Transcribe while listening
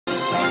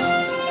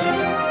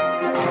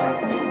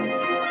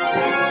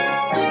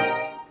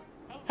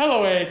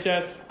Hello,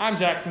 AHS. I'm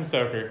Jackson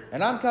Stoker.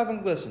 And I'm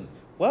Calvin Glisson.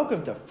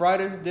 Welcome to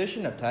Friday's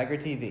edition of Tiger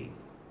TV.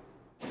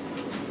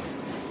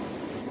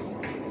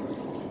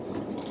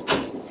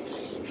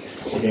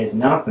 Today's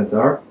announcements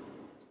are: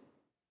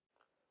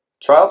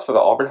 Tryouts for the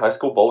Auburn High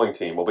School bowling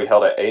team will be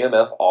held at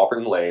AMF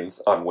Auburn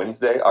Lanes on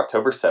Wednesday,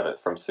 October 7th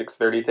from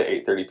 6:30 to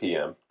 8:30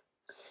 p.m.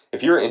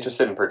 If you are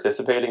interested in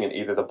participating in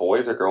either the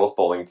boys or girls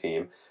bowling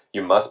team,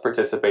 you must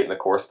participate in the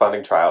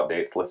corresponding tryout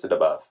dates listed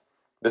above.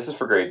 This is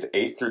for grades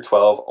 8 through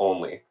 12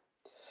 only.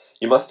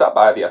 You must stop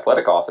by the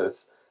athletic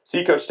office,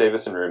 see Coach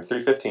Davis in room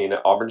 315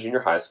 at Auburn Junior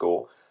High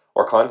School,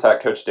 or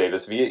contact Coach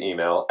Davis via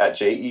email at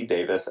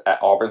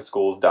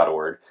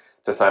jedavis@auburnschools.org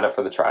to sign up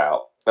for the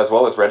tryout, as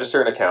well as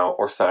register an account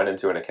or sign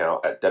into an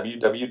account at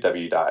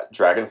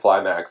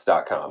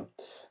www.dragonflymax.com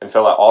and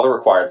fill out all the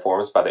required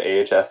forms by the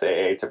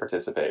AHSAA to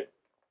participate.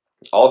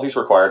 All of these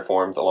required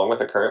forms, along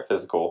with a current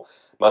physical,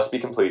 must be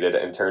completed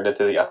and turned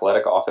into the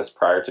athletic office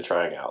prior to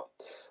trying out.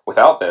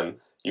 Without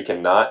them, you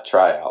cannot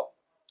try out.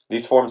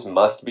 These forms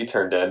must be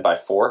turned in by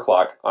 4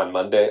 o'clock on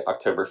Monday,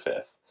 October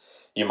 5th.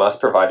 You must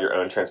provide your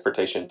own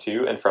transportation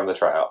to and from the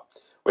tryout.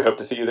 We hope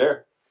to see you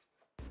there.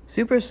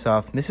 Super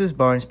soft Mrs.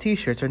 Barnes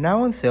t-shirts are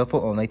now on sale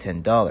for only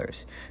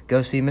 $10.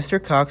 Go see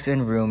Mr. Cox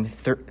in room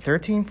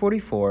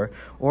 1344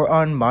 or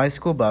on My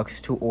School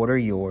Bucks to order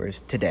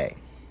yours today.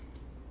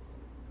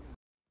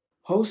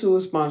 HOSA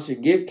will sponsor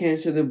Give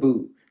Cancer the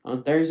Boot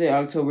on Thursday,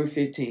 October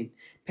 15th.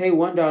 Pay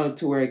 $1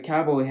 to wear a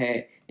cowboy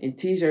hat, and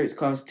t-shirts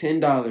cost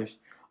 $10.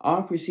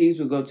 All proceeds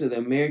will go to the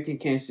American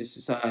Cancer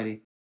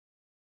Society.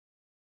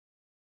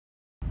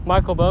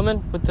 Michael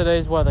Bowman with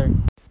today's weather.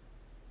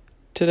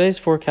 Today's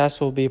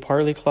forecast will be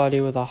partly cloudy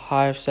with a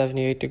high of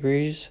 78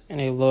 degrees and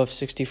a low of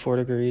 64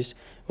 degrees,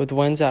 with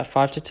winds at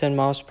 5 to 10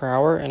 miles per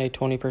hour and a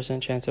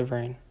 20% chance of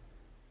rain.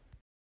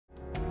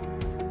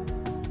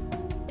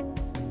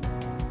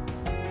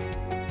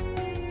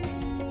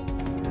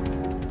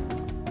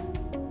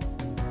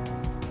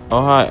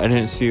 Oh hi, I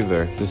didn't see you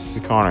there. This is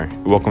Connor.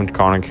 Welcome to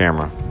Connor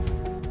Camera.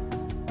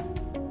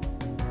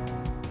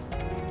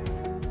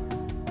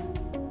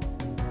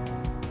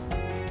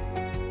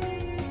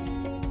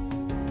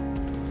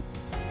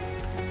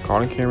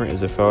 Connor Camera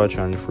is a photo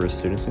challenge for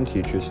students and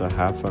teachers to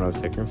have fun of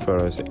taking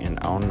photos, and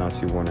I'll announce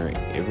you winner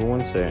every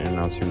Wednesday and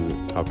announce you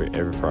topic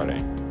every Friday.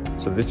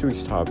 So this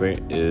week's topic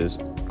is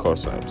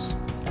close-ups.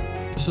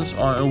 Close-ups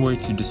are a way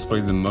to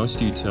display the most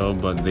detail,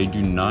 but they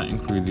do not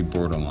include the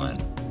borderline.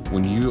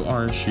 When you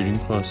are shooting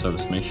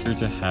close-ups, make sure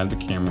to have the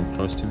camera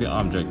close to the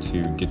object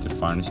to get the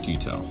finest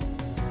detail.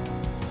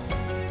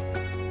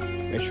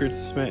 Make sure to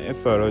submit a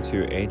photo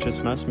to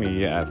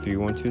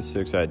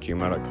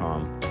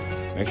hsmassmedia@3126@gmail.com.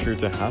 Make sure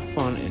to have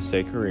fun and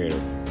stay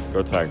creative.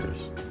 Go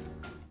Tigers!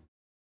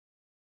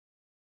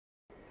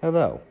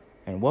 Hello,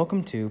 and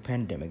welcome to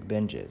Pandemic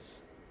Binges.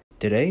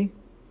 Today,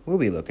 we'll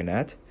be looking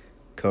at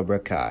Cobra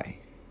Kai.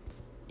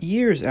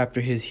 Years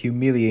after his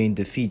humiliating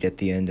defeat at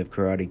the end of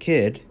Karate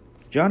Kid,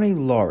 Johnny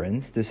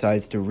Lawrence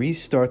decides to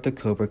restart the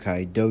Cobra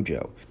Kai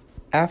dojo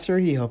after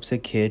he helps a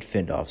kid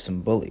fend off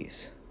some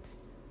bullies.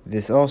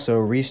 This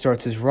also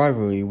restarts his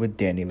rivalry with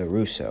Danny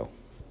LaRusso,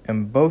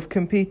 and both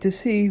compete to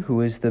see who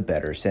is the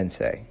better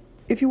sensei.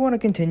 If you want a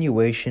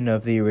continuation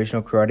of the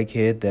original Karate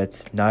Kid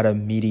that's not a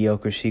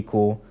mediocre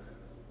sequel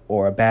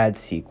or a bad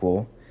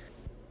sequel,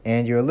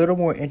 and you're a little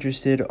more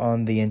interested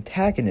on the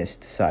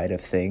antagonist side of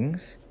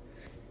things,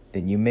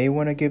 then you may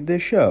want to give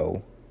this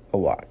show a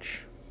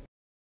watch.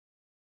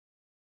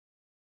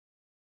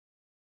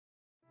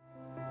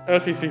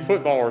 SEC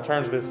football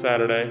returns this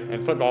Saturday,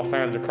 and football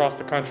fans across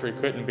the country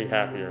couldn't be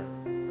happier.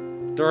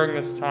 During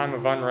this time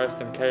of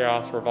unrest and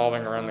chaos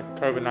revolving around the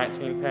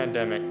COVID-19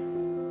 pandemic,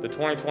 the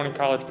 2020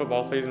 college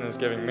football season is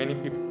giving many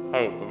people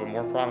hope of a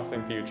more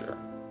promising future.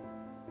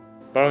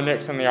 Bo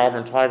Nix and the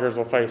Auburn Tigers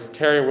will face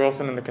Terry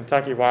Wilson and the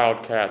Kentucky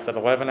Wildcats at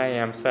 11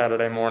 a.m.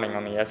 Saturday morning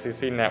on the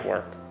SEC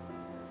Network.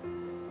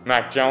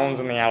 Mac Jones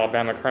and the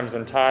Alabama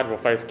Crimson Tide will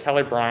face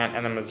Kelly Bryant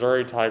and the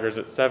Missouri Tigers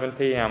at 7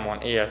 p.m. on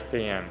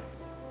ESPN.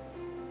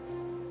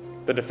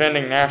 The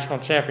defending national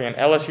champion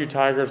LSU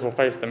Tigers will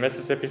face the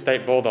Mississippi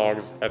State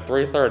Bulldogs at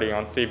 3:30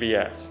 on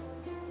CBS.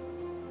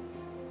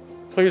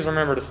 Please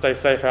remember to stay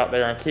safe out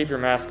there and keep your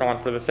mask on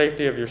for the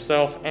safety of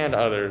yourself and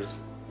others.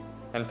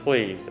 And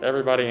please,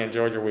 everybody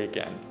enjoy your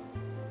weekend.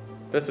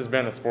 This has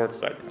been the sports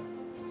segment.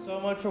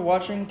 So much for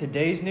watching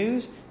today's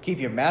news. Keep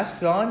your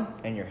masks on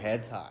and your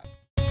heads high.